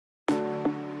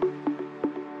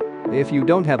If you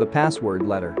don't have a password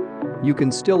letter, you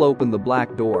can still open the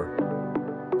black door.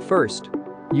 First,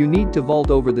 you need to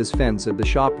vault over this fence at the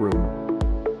shop room.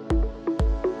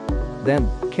 Then,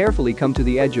 carefully come to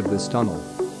the edge of this tunnel.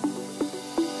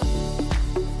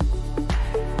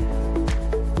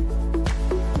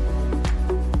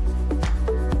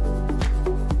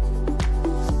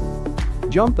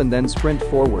 Jump and then sprint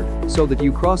forward so that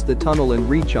you cross the tunnel and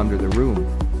reach under the room.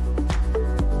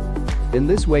 In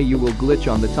this way you will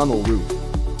glitch on the tunnel roof.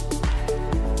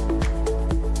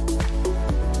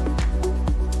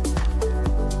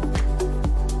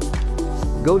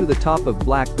 Go to the top of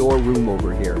black door room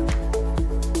over here.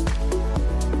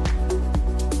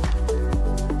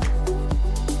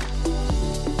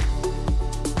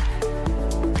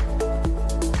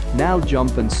 Now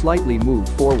jump and slightly move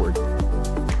forward.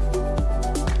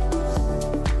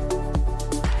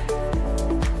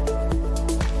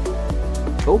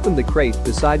 Open the crate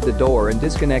beside the door and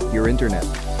disconnect your internet.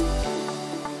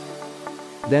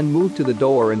 Then move to the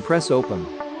door and press open.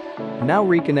 Now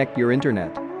reconnect your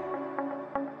internet.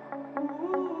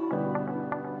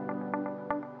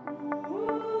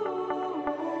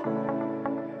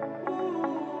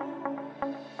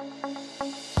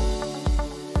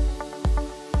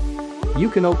 You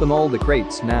can open all the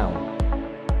crates now.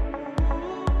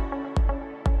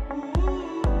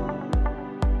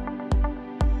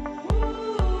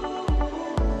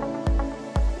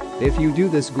 If you do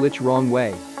this glitch wrong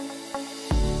way,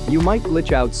 you might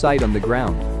glitch outside on the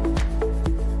ground.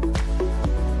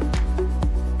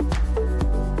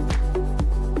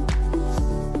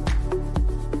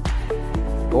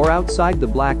 Or outside the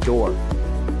black door.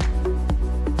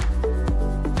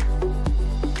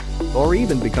 Or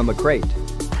even become a crate.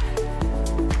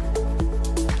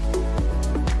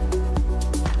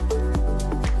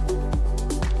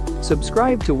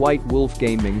 Subscribe to White Wolf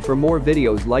Gaming for more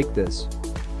videos like this.